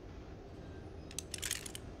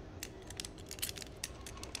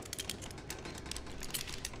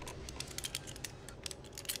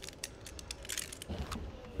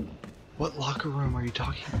 What locker room are you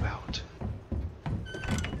talking about?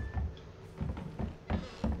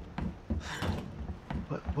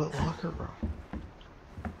 What locker room?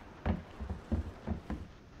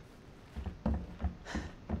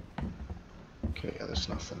 Okay, yeah, there's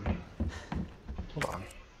nothing. Hold on.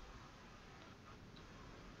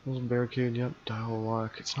 Little barricade, yep, dial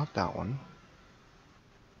lock. It's not that one.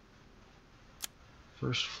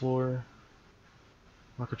 First floor.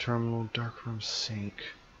 Locker terminal, dark room, sink.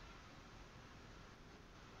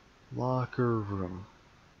 Locker room.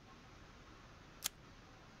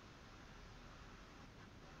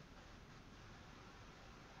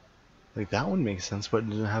 Like, that one makes sense, but it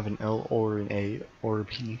doesn't have an L or an A or a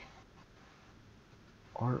P.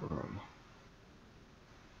 Art room.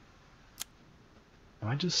 Am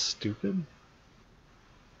I just stupid?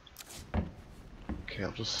 Okay,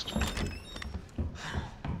 I'll just...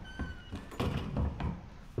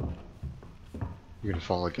 You're gonna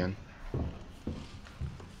fall again.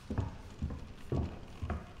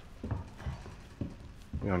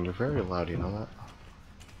 You're very loud, you know that?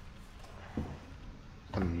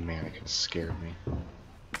 The mannequin scared me.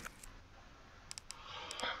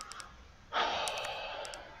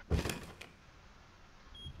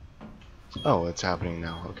 Oh, it's happening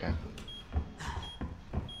now, okay.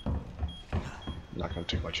 I'm not gonna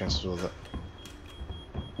take my chances with it.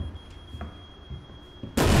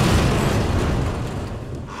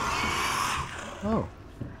 Oh.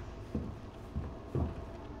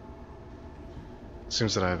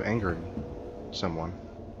 Seems that I have angered someone.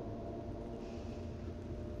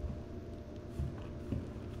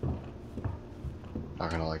 Not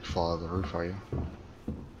gonna like fall out of the roof, are you?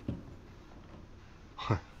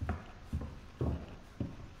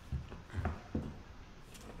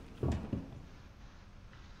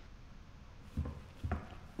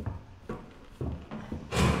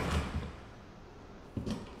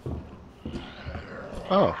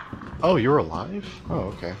 Oh. Oh, you're alive?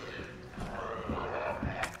 Oh, okay.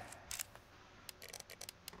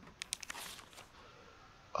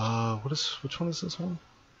 Which one is this one?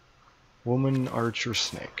 Woman, archer,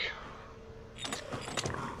 snake.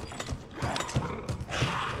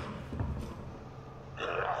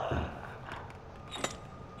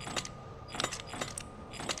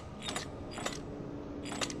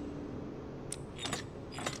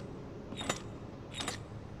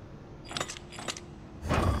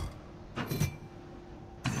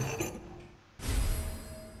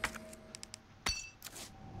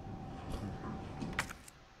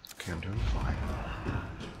 Okay, I'm doing fine.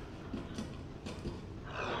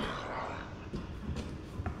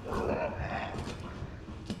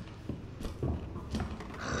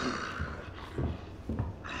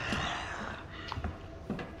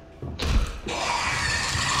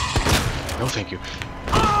 No, thank you.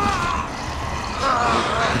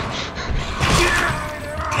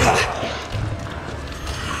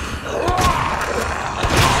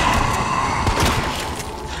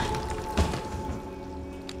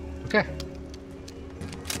 Okay.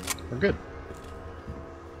 We're good.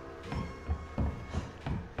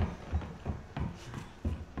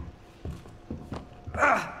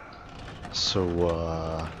 So,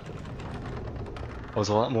 I was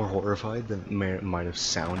a lot more horrified than it might have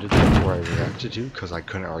sounded before I reacted to, because I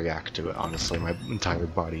couldn't react to it, honestly. My entire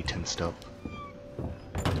body tensed up.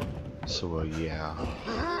 So, yeah.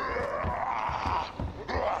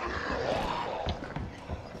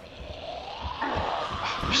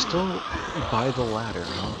 You're still by the ladder,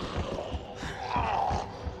 huh?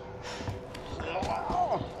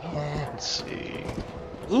 Let's see.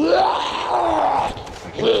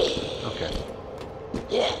 Okay.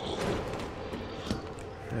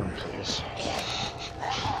 Oh, please.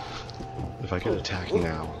 If I could attack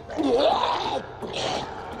now.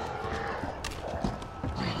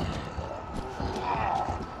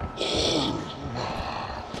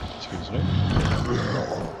 Excuse me.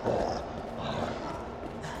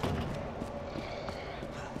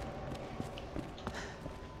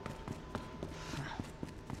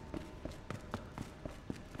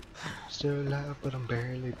 Still alive, but I'm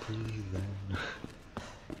barely breathing.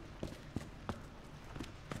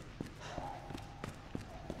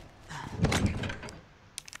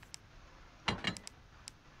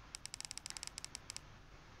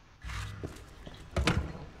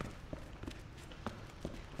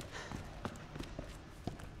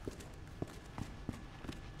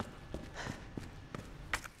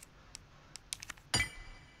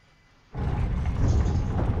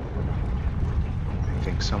 I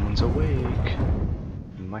think someone's awake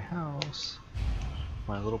in my house.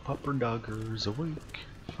 My little pupper dogger's awake.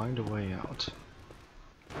 Find a way out.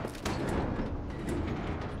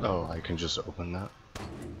 Oh, I can just open that.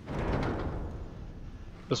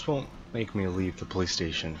 This won't make me leave the police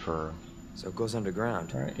station for... So it goes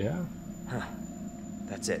underground. Alright, yeah. Huh.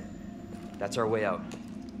 That's it. That's our way out.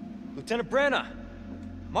 Lieutenant Branna!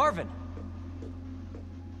 Marvin!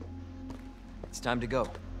 It's time to go.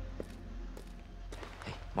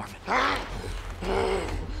 Hey, Marvin.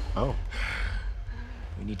 Oh.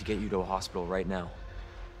 We need to get you to a hospital right now.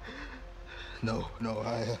 No,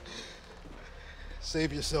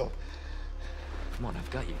 save yourself. Come on, I've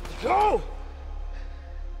got you. Go!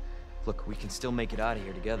 Look, we can still make it out of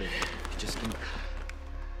here together. You just can...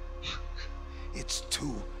 It's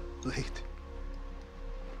too late.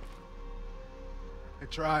 I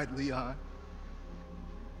tried, Leon.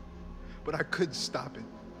 But I couldn't stop it.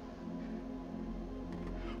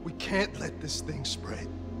 We can't let this thing spread.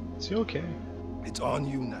 Is he okay? It's on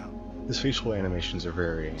you now. His facial animations are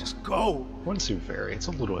very... Just go! I wouldn't say very, it's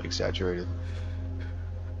a little exaggerated.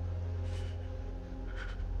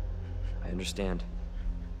 I understand.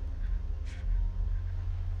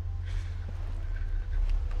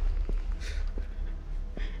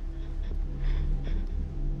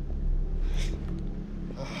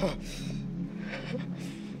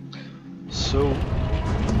 So...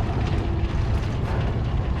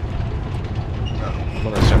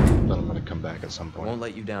 I'm gonna come back at some I point. won't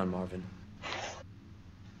let you down, Marvin.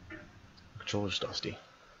 Controller's dusty.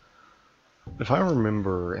 If I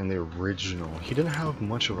remember in the original, he didn't have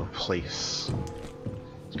much of a place.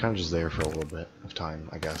 He's kind of just there for a little bit of time,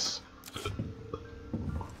 I guess.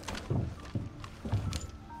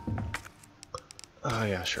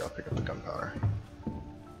 Yeah, sure, I'll pick up the gunpowder.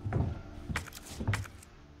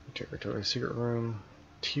 Territory, secret room,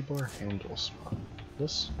 T-bar handle spot.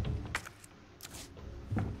 This?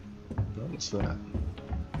 No, what's that?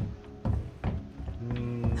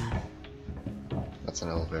 That's an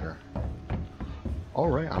elevator.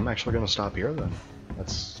 Alright, I'm actually gonna stop here then.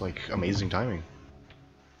 That's like amazing timing.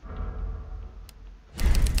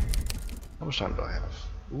 How much time do I have?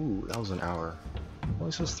 Ooh, that was an hour. Well,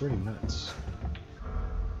 it says 30 minutes.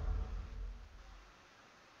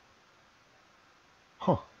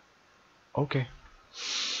 Huh. Okay.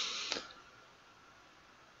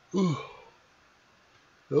 Ooh.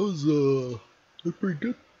 That was pretty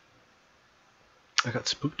good. I got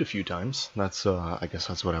spooked a few times. That's I guess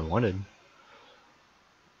that's what I wanted.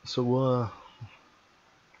 So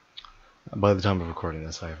by the time of recording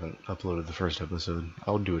this, I haven't uploaded the first episode.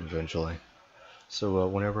 I'll do it eventually. So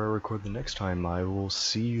whenever I record the next time, I will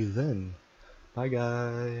see you then. Bye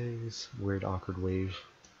guys. Weird awkward wave.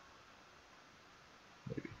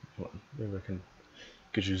 Maybe. Hold on. Maybe I can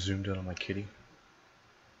get you zoomed in on my kitty.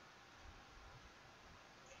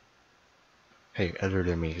 Hey,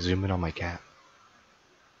 editor me, zoom in on my cat.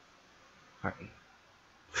 Alright.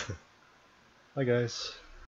 Bye guys.